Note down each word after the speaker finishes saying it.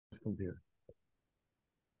computer.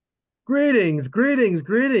 Greetings, greetings,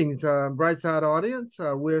 greetings, Brightside audience.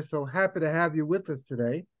 We're so happy to have you with us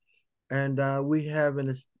today. And we have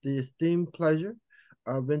the esteemed pleasure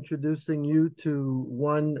of introducing you to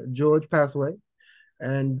one George Paasewe.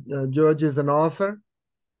 And George is an author.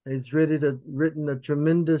 He's written a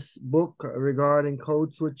tremendous book regarding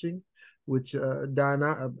code switching, which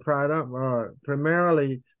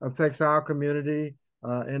primarily affects our community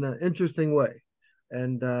in an interesting way.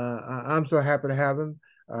 And I'm so happy to have him.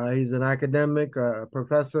 He's an academic,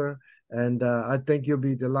 professor, and I think you'll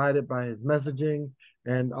be delighted by his messaging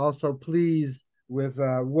and also pleased with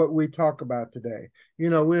what we talk about today. You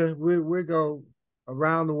know, we go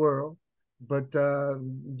around the world, but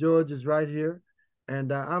George is right here,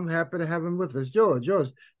 and I'm happy to have him with us. George,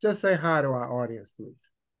 just say hi to our audience, please.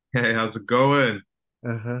 Hey, how's it going?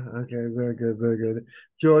 Uh-huh. Okay, very good, very good.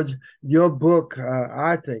 George, your book,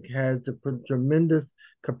 I think, has the tremendous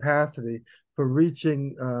capacity for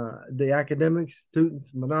reaching the academics,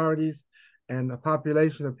 students, minorities, and a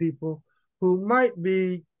population of people who might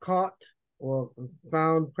be caught or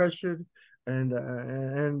found pressured,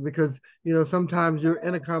 and because sometimes you're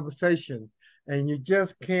in a conversation and you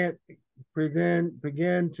just can't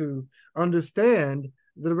begin to understand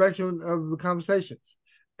the direction of the conversations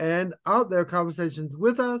and out there conversations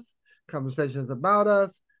with us, conversations about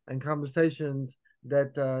us, and conversations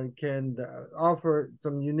that can offer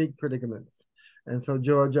some unique predicaments. And so,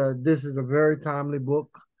 Georgia, this is a very timely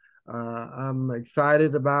book. I'm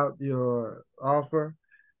excited about your offer,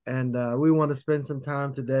 and we want to spend some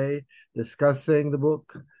time today discussing the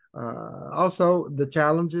book. Also, the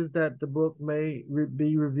challenges that the book may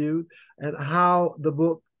be reviewed, and how the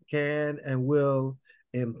book can and will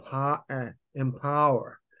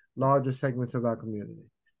empower larger segments of our community.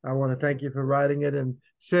 I want to thank you for writing it and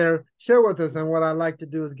share with us. And what I like to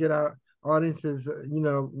do is get our audiences,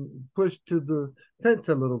 pushed to the fence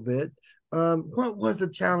a little bit. What was the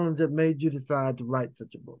challenge that made you decide to write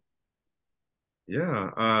such a book?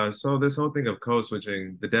 So this whole thing of code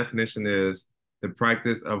switching, the definition is the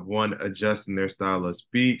practice of one adjusting their style of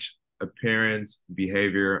speech, appearance,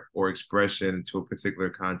 behavior, or expression to a particular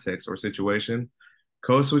context or situation.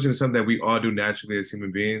 Code switching is something that we all do naturally as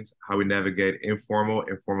human beings. How we navigate informal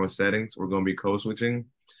settings, we're going to be code switching.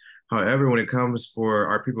 However, when it comes for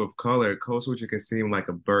our people of color, code switching can seem like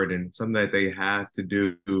a burden, something that they have to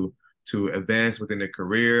do to advance within their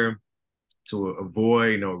career, to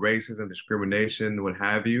avoid, racism, discrimination, what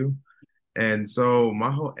have you. And so my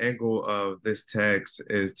whole angle of this text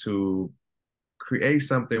is to create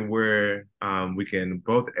something where we can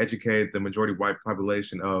both educate the majority white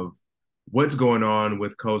population of what's going on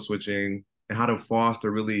with code switching and how to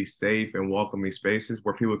foster really safe and welcoming spaces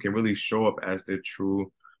where people can really show up as their true,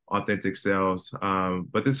 authentic selves.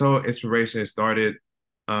 But this whole inspiration started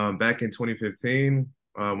back in 2015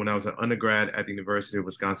 when I was an undergrad at the University of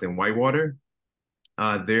Wisconsin-Whitewater.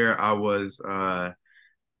 There I was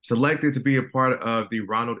selected to be a part of the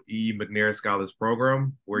Ronald E. McNair Scholars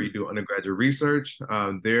Program, where you do undergraduate research.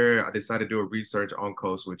 There, I decided to do a research on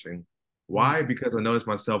code switching. Why? Because I noticed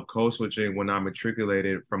myself code switching when I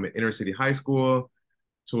matriculated from an inner city high school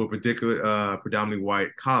to a particular predominantly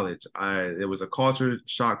white college. It was a culture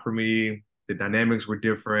shock for me. The dynamics were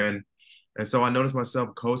different. And so I noticed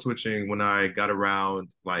myself code switching when I got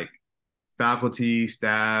around like faculty,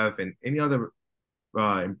 staff, and any other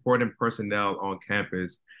important personnel on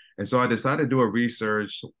campus. And so I decided to do a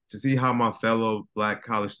research to see how my fellow Black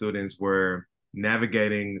college students were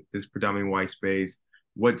navigating this predominantly white space.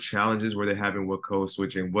 What challenges were they having with code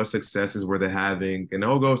switching? What successes were they having? And the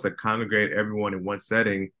whole goal is to congregate everyone in one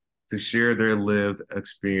setting to share their lived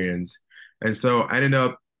experience. And so I ended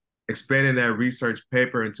up expanding that research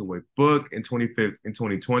paper into a book in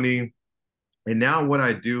 2020. And now what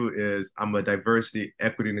I do is I'm a diversity,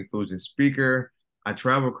 equity, and inclusion speaker. I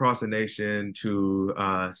travel across the nation to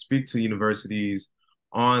speak to universities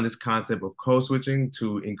on this concept of code switching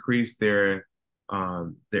to increase their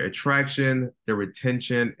attraction, their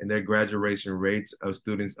retention, and their graduation rates of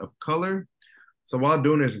students of color. So while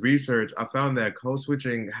doing this research, I found that code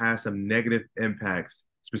switching has some negative impacts,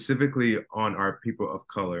 specifically on our people of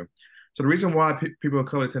color. So the reason why people of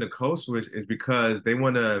color tend to code switch is because they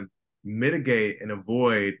want to mitigate and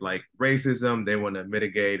avoid like racism. They want to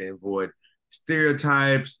mitigate and avoid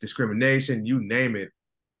stereotypes, discrimination, you name it.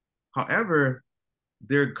 However,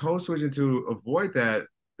 they're code switching to avoid that.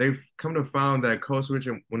 They've come to find that code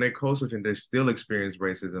switching, when they code switching, they still experience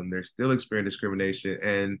racism, they're still experiencing discrimination.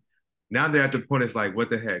 And now they're at the point, it's like, what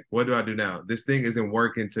the heck? What do I do now? This thing isn't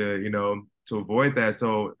working to avoid that.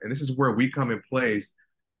 So, and this is where we come in place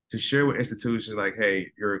to share with institutions like, hey,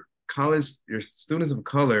 your your students of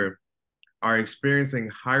color are experiencing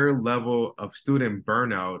higher level of student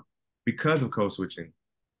burnout because of code switching.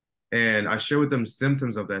 And I share with them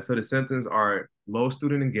symptoms of that. So the symptoms are low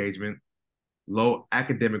student engagement, low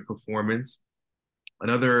academic performance.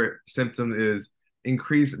 Another symptom is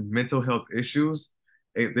increased mental health issues.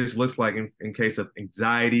 This looks like in case of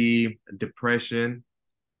anxiety, depression,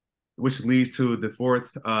 which leads to the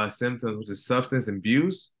fourth symptom, which is substance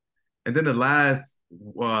abuse. And then the last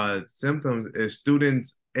symptoms is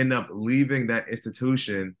students end up leaving that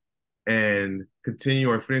institution and continue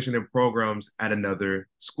or finishing their programs at another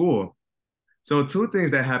school. So two things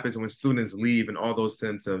that happens when students leave and all those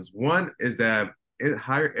symptoms. One is that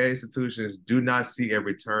higher ed institutions do not see a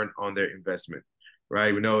return on their investment,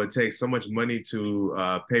 right? We know it takes so much money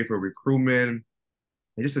to pay for recruitment.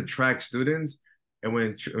 It just attracts students. And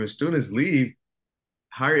when students leave,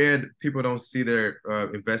 higher ed people don't see their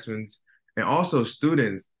investments. And also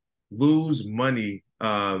students lose money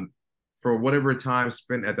for whatever time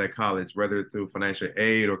spent at that college, whether through financial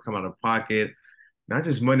aid or come out of pocket. Not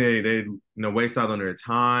just money, they waste out on their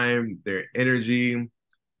time, their energy.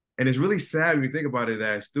 And it's really sad when you think about it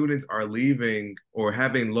that students are leaving or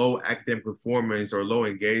having low academic performance or low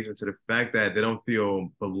engagement to the fact that they don't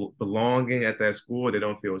feel belonging at that school. They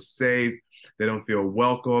don't feel safe. They don't feel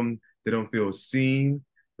welcome. They don't feel seen,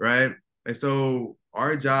 right? And so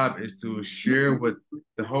our job is to share with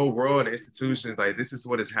the whole world and institutions, like, this is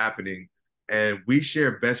what is happening. And we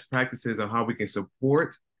share best practices on how we can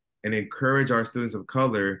support and encourage our students of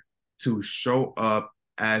color to show up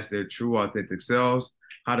as their true, authentic selves,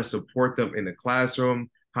 how to support them in the classroom,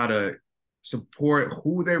 how to support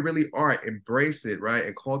who they really are, embrace it, right?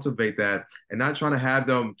 And cultivate that, and not trying to have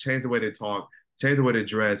them change the way they talk, change the way they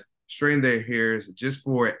dress, straighten their hairs just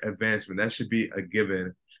for advancement. That should be a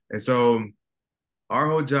given. And so our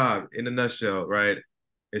whole job, in a nutshell, right,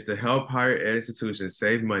 is to help higher ed institutions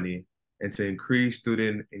save money and to increase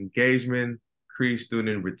student engagement, increase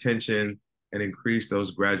student retention, and increase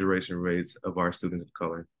those graduation rates of our students of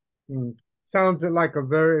color. Sounds like a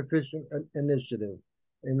very efficient initiative.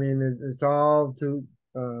 I mean, it's all to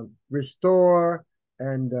restore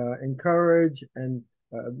and encourage, and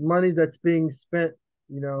money that's being spent,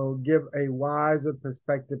 give a wiser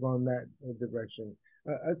perspective on that direction.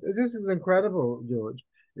 This is incredible, George.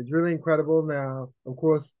 It's really incredible. Now, of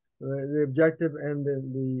course, the objective and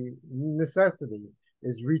the necessity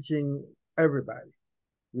is reaching everybody.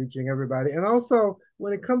 And also,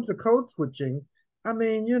 when it comes to code switching, I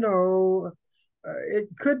mean, it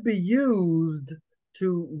could be used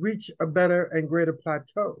to reach a better and greater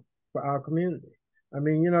plateau for our community. I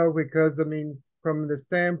mean, because from the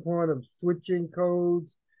standpoint of switching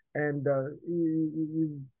codes and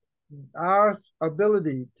our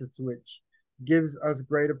ability to switch gives us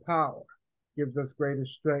greater power, gives us greater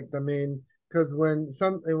strength. I mean, because when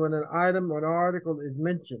an item or an article is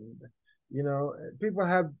mentioned, people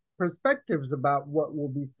have perspectives about what will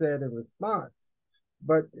be said in response.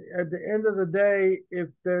 But at the end of the day, if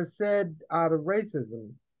they're said out of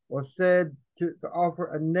racism or said to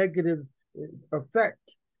offer a negative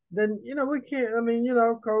effect, then, we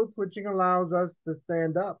can't. Code switching allows us to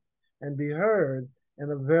stand up and be heard in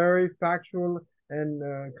a very factual and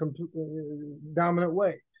dominant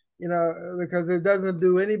way, because it doesn't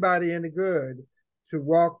do anybody any good to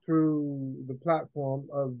walk through the platform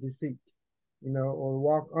of deceit, or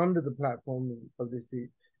walk under the platform of deceit.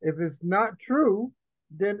 If it's not true,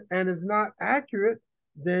 then and it's not accurate,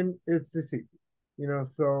 then it's deceit.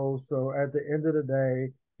 So at the end of the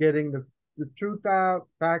day, getting the truth out,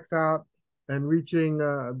 facts out, and reaching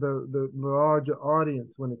the larger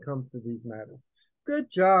audience when it comes to these matters.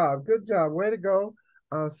 Good job, way to go.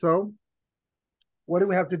 So what do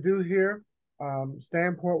we have to do here?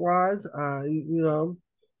 Standpoint wise,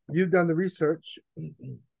 you've done the research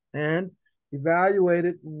and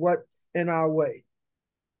evaluated what's in our way.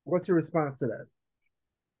 What's your response to that?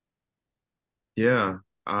 Yeah.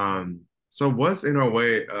 So what's in our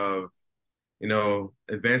way of,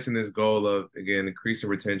 advancing this goal of, again, increasing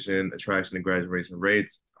retention, attraction, and graduation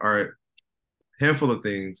rates are a handful of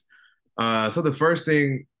things. So the first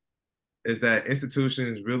thing is that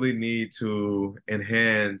institutions really need to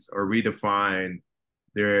enhance or redefine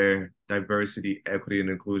their diversity, equity, and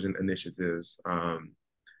inclusion initiatives.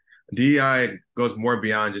 DEI goes more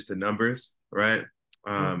beyond just the numbers, right?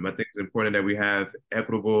 I think it's important that we have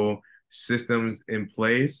equitable systems in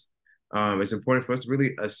place. It's important for us to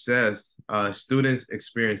really assess students'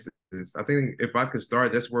 experiences. I think if I could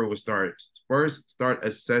start, that's where we'll start. First, start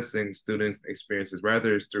assessing students' experiences,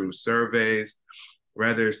 whether it's through surveys,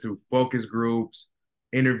 whether it's through focus groups,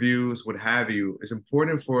 interviews, what have you. It's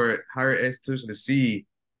important for higher institutions to see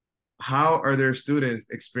how are their students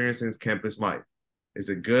experiencing campus life? Is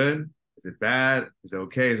it good? Is it bad? Is it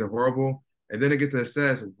okay? Is it horrible? And then they get to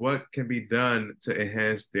assess what can be done to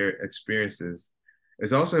enhance their experiences.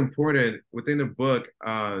 It's also important within the book.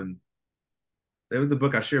 In the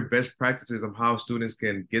book, I share best practices of how students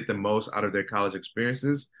can get the most out of their college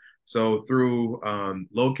experiences. So through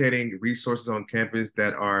locating resources on campus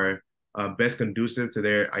that are best conducive to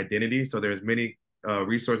their identity. So there's many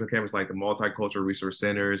resources on campus like the multicultural resource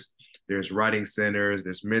centers, there's writing centers,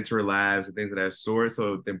 there's mentor labs and things of that sort.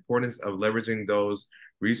 So the importance of leveraging those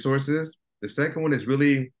resources. The second one is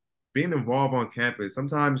really being involved on campus.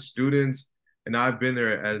 Sometimes students, and I've been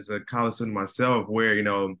there as a college student myself, where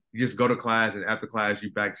you just go to class and after class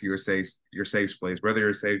you back to your safe place. Whether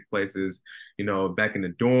your safe place is back in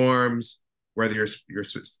the dorms, whether your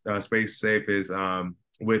space safe is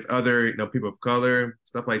with other people of color,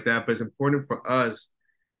 stuff like that. But it's important for us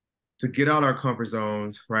to get out our comfort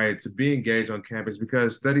zones, right? To be engaged on campus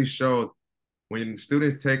because studies show when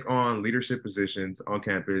students take on leadership positions on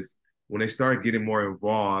campus, when they start getting more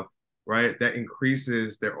involved, right, that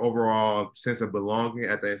increases their overall sense of belonging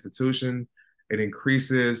at the institution. It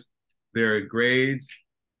increases their grades,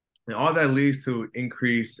 and all that leads to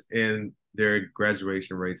increase in their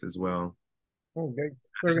graduation rates as well. Okay.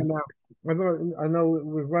 So now, I know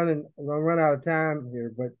we're gonna run out of time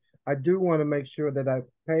here, but I do want to make sure that I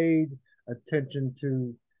paid attention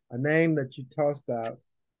to a name that you tossed out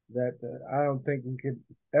that I don't think we could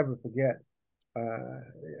ever forget. Uh,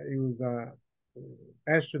 he was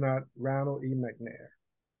astronaut Ronald E. McNair.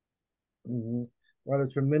 Mhm. What a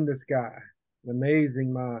tremendous guy, an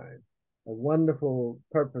amazing mind, a wonderful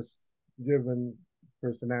purpose-driven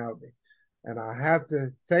personality. And I have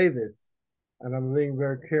to say this, and I'm being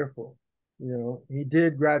very careful. He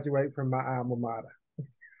did graduate from my alma mater,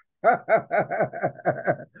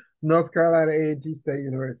 North Carolina A&T State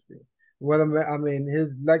University. I mean, his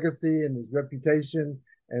legacy and his reputation,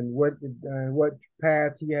 and what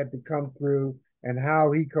paths he had to come through, and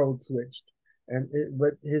how he code switched,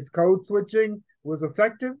 but his code switching was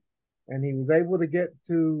effective, and he was able to get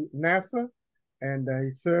to NASA, and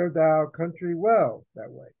he served our country well that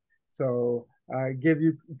way. So I give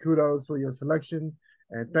you kudos for your selection,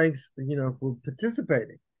 and thanks, for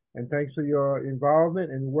participating, and thanks for your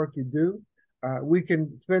involvement and the work you do. We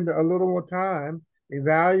can spend a little more time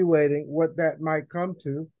evaluating what that might come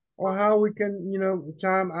to, or how we can,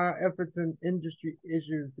 chime our efforts and industry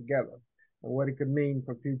issues together, and what it could mean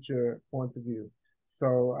for future points of view.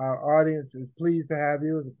 So our audience is pleased to have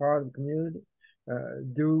you as a part of the community.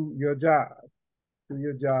 Do your job. Do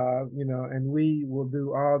your job, and we will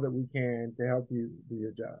do all that we can to help you do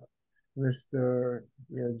your job. Mr.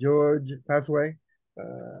 George Paasewe,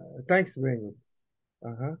 thanks for being with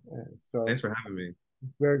us. So Thanks for having me.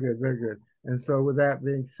 very good, very good. And so with that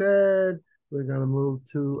being said, we're going to move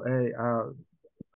to a